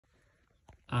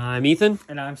I'm Ethan.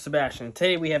 And I'm Sebastian.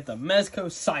 Today we have the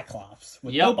Mezco Cyclops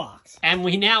with no box. And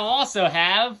we now also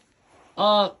have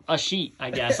a sheet,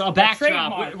 I guess. A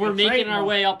backdrop. We're making our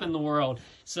way up in the world.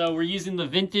 So we're using the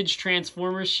vintage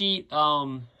Transformers sheet.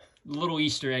 Little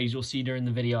Easter eggs you'll see during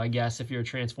the video, I guess, if you're a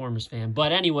Transformers fan.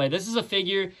 But anyway, this is a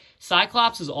figure.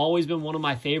 Cyclops has always been one of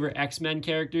my favorite X-Men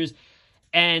characters.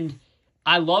 And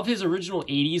I love his original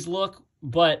 80s look.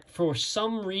 But for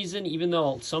some reason, even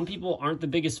though some people aren't the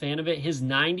biggest fan of it, his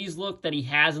 90s look that he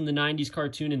has in the 90s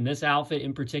cartoon, in this outfit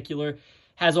in particular,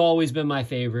 has always been my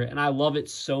favorite. And I love it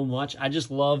so much. I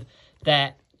just love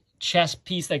that chest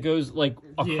piece that goes like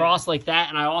across like that.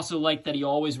 And I also like that he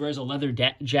always wears a leather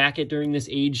jacket during this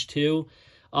age too.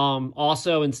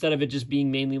 Also, instead of it just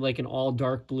being mainly like an all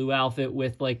dark blue outfit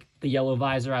with like the yellow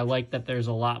visor, I like that there's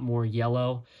a lot more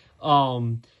yellow.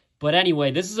 But anyway,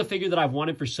 this is a figure that I've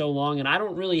wanted for so long, and I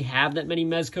don't really have that many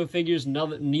Mezco figures.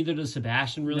 Neither does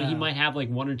Sebastian, really. No. He might have, like,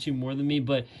 one or two more than me,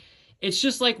 but it's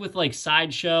just like with, like,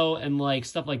 Sideshow and, like,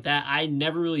 stuff like that. I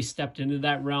never really stepped into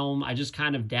that realm. I just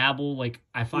kind of dabble. Like,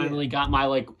 I finally got my,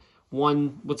 like,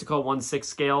 1/6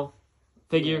 scale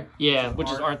figure. Yeah,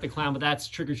 which is Art the Clown, but that's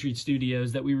Trick or Treat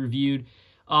Studios that we reviewed.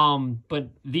 But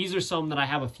these are some that I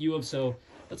have a few of, so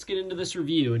let's get into this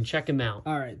review and check them out.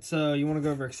 All right, so you want to go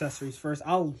over accessories first?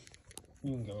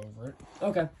 You can go over it.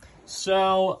 Okay.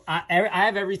 So I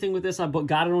have everything with this. I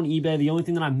got it on eBay. The only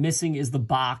thing that I'm missing is the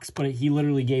box, but he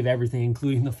literally gave everything,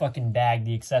 including the fucking bag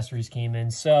the accessories came in.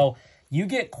 So you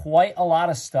get quite a lot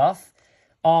of stuff.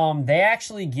 They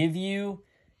actually give you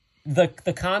the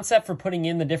concept for putting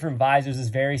in the different visors is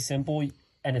very simple,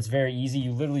 and it's very easy.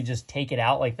 You literally just take it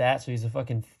out like that. So he's a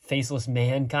fucking faceless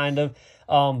man, kind of.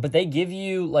 But they give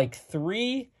you like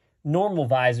 3 normal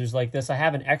visors like this. I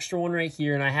have an extra one right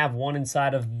here, and I have one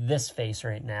inside of this face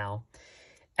right now.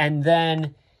 And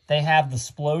then they have the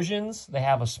Splosions. They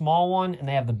have a small one, and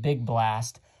they have the big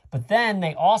blast. But then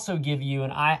they also give you,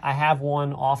 and I have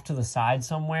one off to the side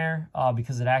somewhere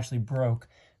because it actually broke.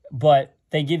 But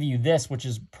they give you this, which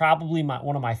is probably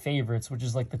one of my favorites, which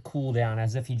is like the cool down,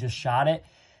 as if he just shot it.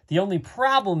 The only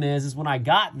problem is when I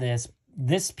got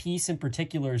this piece in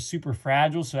particular is super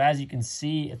fragile. So as you can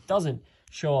see, it doesn't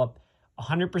show up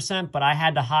 100%, but I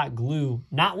had to hot glue,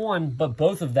 not one, but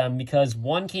both of them, because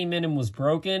one came in and was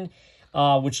broken,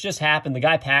 which just happened. The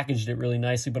guy packaged it really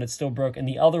nicely, but it still broke. And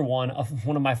the other one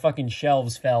of my fucking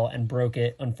shelves fell and broke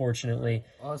it, unfortunately.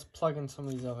 Well, let's plug in some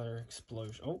of these other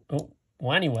explosions. Oh.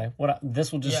 Well, anyway,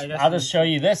 this will just, I'll just show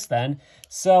you this then.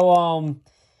 So,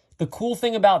 the cool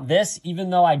thing about this,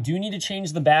 even though I do need to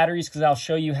change the batteries, because I'll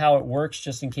show you how it works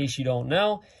just in case you don't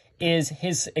know, is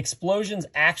his explosions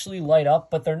actually light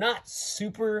up, but they're not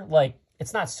super, like,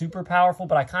 it's not super powerful,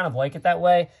 but I kind of like it that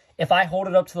way. If I hold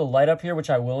it up to the light up here, which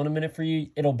I will in a minute for you,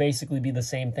 it'll basically be the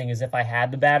same thing as if I had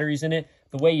the batteries in it.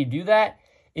 The way you do that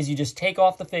is you just take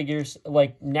off the figures,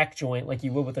 like neck joint, like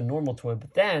you would with a normal toy,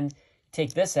 but then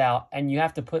take this out, and you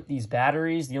have to put these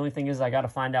batteries. The only thing is I got to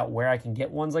find out where I can get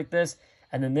ones like this.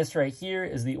 And then this right here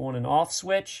is the on and off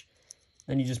switch.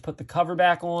 Then you just put the cover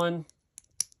back on.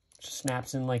 Just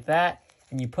snaps in like that.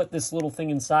 And you put this little thing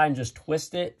inside and just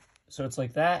twist it. So it's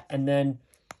like that. And then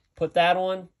put that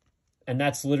on. And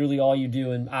that's literally all you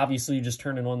do. And obviously you just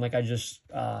turn it on like I just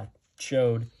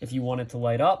showed if you want it to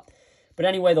light up. But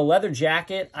anyway, the leather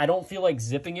jacket, I don't feel like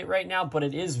zipping it right now, but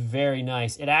it is very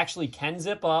nice. It actually can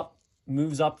zip up,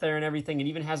 moves up there and everything. It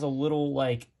even has a little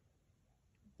like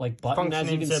button,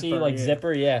 as you can see, like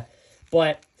zipper, yeah.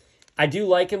 But I do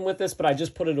like him with this, but I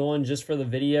just put it on just for the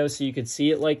video so you could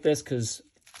see it like this, because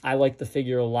I like the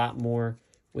figure a lot more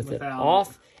with it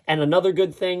off. And another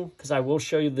good thing, because I will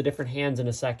show you the different hands in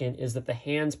a second, is that the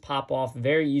hands pop off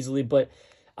very easily. But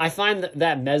I find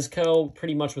that Mezco,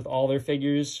 pretty much with all their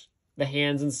figures, the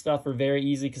hands and stuff are very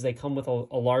easy because they come with a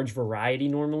large variety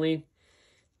normally.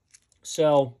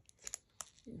 So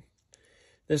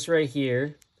this right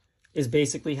here is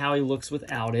basically how he looks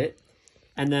without it.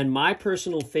 And then my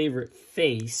personal favorite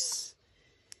face.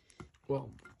 Well,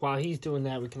 while he's doing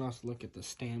that, we can also look at the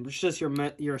stand, which is just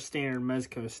your standard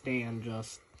Mezco stand,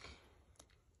 just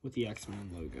with the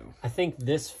X-Men logo. I think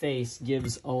this face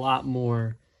gives a lot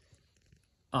more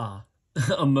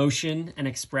emotion and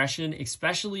expression,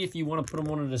 especially if you want to put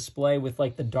them on a display with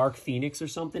like the Dark Phoenix or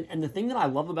something. And the thing that I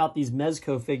love about these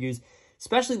Mezco figures,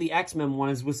 especially the X-Men one,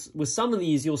 is with some of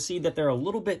these, you'll see that they're a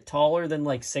little bit taller than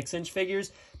like 6-inch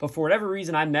figures. But for whatever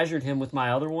reason, I measured him with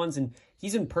my other ones, and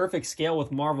he's in perfect scale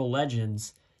with Marvel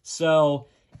Legends. So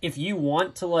if you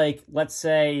want to, like, let's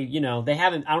say, you know, they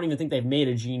haven't, I don't even think they've made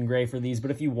a Jean Grey for these,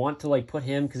 but if you want to, like, put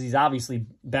him, because he's obviously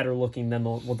better looking than the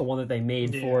one that they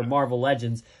made for Marvel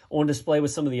Legends, on display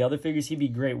with some of the other figures, he'd be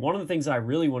great. One of the things that I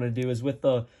really want to do is with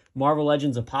the Marvel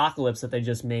Legends Apocalypse that they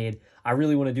just made, I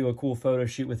really want to do a cool photo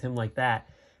shoot with him like that.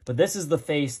 But this is the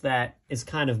face that is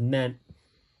kind of meant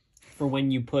for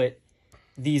when you put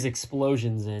these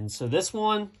explosions in. So this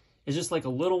one is just like a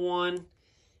little one,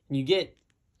 and you get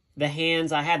the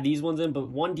hands. I have these ones in, but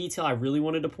one detail I really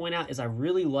wanted to point out is I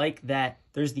really like that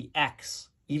there's the X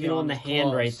even on the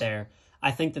hand right there.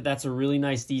 I think that that's a really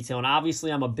nice detail, and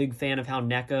obviously I'm a big fan of how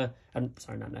Mezco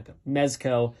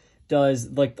does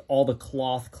like all the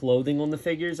cloth clothing on the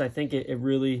figures. I think it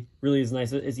really is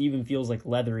nice. It even feels like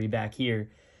leathery back here.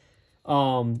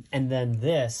 And then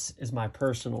this is my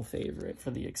personal favorite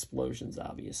for the explosions,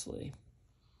 obviously.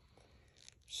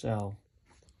 So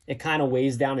it kind of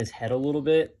weighs down his head a little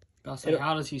bit. So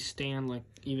how does he stand, like,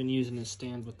 even using his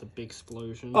stand with the big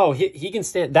explosion? Oh, he can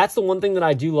stand. That's the one thing that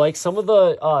I do like. Some of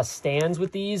the stands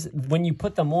with these, when you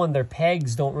put them on, their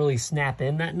pegs don't really snap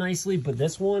in that nicely, but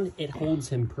this one, it holds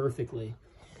him perfectly.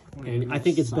 And I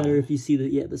think it's better if you see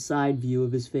the side view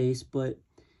of his face, but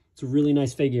it's a really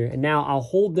nice figure. And now I'll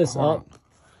hold this up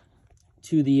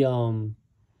to the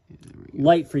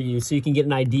light for you so you can get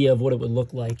an idea of what it would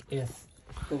look like if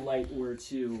the light were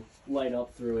to light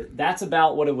up through it. That's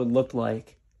about what it would look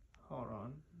like. Hold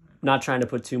on. Not trying to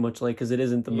put too much light because it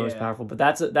isn't the most powerful, but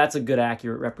that's a good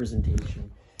accurate representation.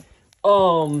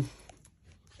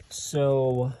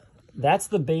 So that's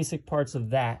the basic parts of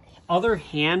that. Other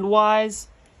hand-wise,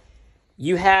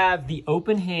 you have the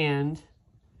open hand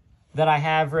that I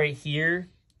have right here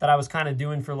that I was kind of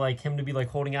doing for like him to be like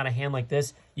holding out a hand like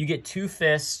this. You get two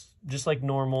fists, just like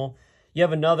normal. You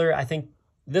have another, I think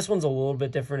this one's a little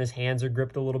bit different. His hands are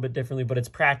gripped a little bit differently, but it's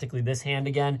practically this hand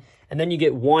again. And then you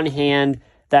get one hand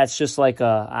that's just like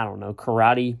a, I don't know,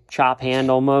 karate chop hand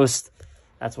almost.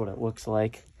 That's what it looks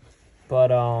like.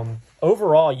 But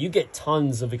overall, you get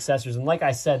tons of accessories. And like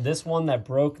I said, this one that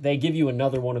broke, they give you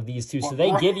another one of these too. So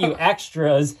they give you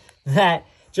extras that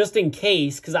just in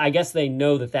case, because I guess they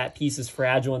know that that piece is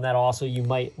fragile and that also you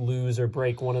might lose or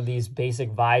break one of these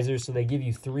basic visors. So they give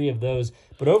you 3 of those.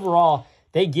 But overall,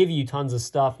 they give you tons of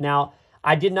stuff. Now,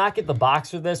 I did not get the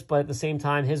box for this, but at the same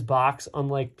time, his box,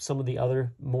 unlike some of the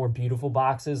other more beautiful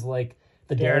boxes, like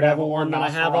the Daredevil one that I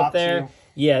have up there,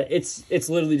 yeah, it's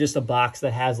literally just a box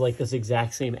that has like this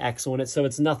exact same X on it, so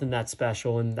it's nothing that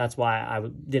special, and that's why I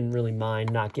didn't really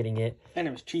mind not getting it. And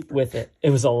it was cheaper. With it.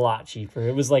 It was a lot cheaper.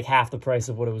 It was like half the price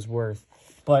of what it was worth.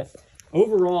 But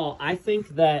overall, I think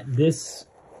that this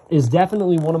is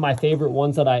definitely one of my favorite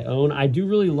ones that I own. I do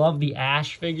really love the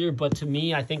Ash figure, but to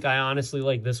me, I think I honestly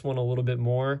like this one a little bit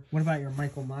more. What about your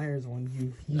Michael Myers one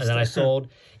you used that I sold?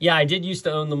 Yeah, I did used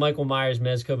to own the Michael Myers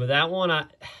Mezco, but that one, I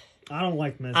don't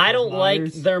like Mezco. I don't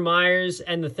like their Myers,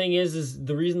 and the thing is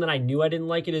the reason that I knew I didn't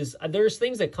like it is there's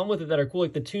things that come with it that are cool,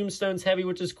 like the Tombstone's heavy,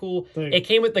 which is cool. It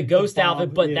came with the Ghost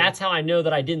outfit, but that's how I know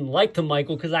that I didn't like the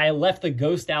Michael, because I left the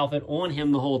Ghost outfit on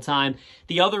him the whole time.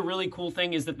 The other really cool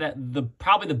thing is that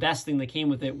probably the best thing that came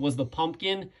with it was the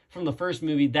pumpkin from the first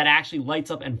movie that actually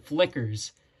lights up and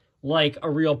flickers like a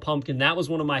real pumpkin. That was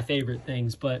one of my favorite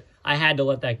things, but I had to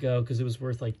let that go because it was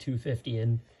worth like $250,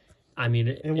 and I mean,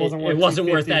 it wasn't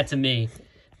worth that to me.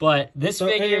 But this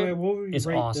figure is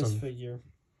awesome. This figure?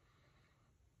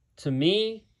 To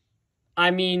me,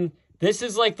 I mean, this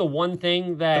is like the one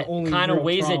thing that kind of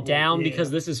weighs it down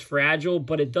because this is fragile,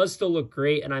 but it does still look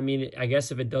great. And I mean, I guess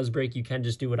if it does break, you can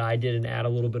just do what I did and add a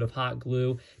little bit of hot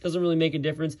glue. It doesn't really make a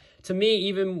difference. To me,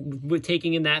 even with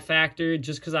taking in that factor,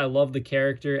 just because I love the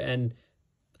character and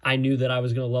I knew that I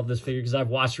was going to love this figure because I've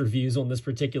watched reviews on this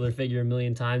particular figure a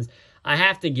million times, I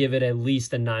have to give it at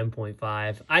least a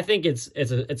 9.5. I think it's a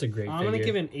great figure. I'm going to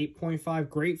give it an 8.5.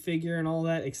 Great figure and all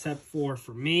that, except for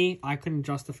me, I couldn't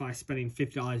justify spending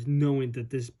 $50 knowing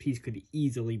that this piece could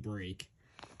easily break.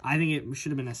 I think it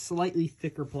should have been a slightly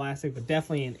thicker plastic, but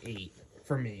definitely an 8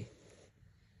 for me.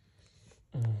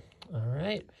 All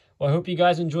right. Well, I hope you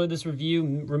guys enjoyed this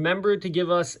review. Remember to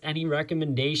give us any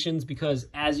recommendations because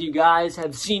as you guys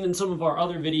have seen in some of our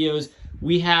other videos,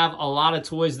 we have a lot of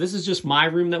toys. This is just my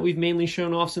room that we've mainly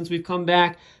shown off since we've come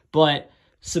back, but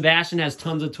Sebastian has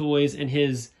tons of toys in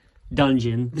his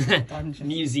dungeon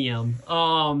museum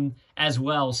as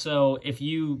well. So if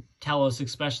you tell us,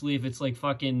 especially if it's like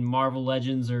fucking Marvel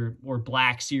Legends or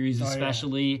Black Series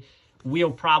especially,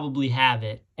 we'll probably have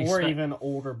it. Or even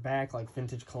older back, like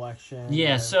vintage collection.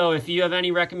 Yeah, so if you have any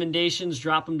recommendations,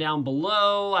 drop them down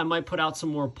below. I might put out some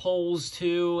more polls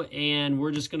too, and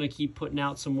we're just going to keep putting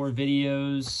out some more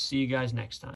videos. See you guys next time.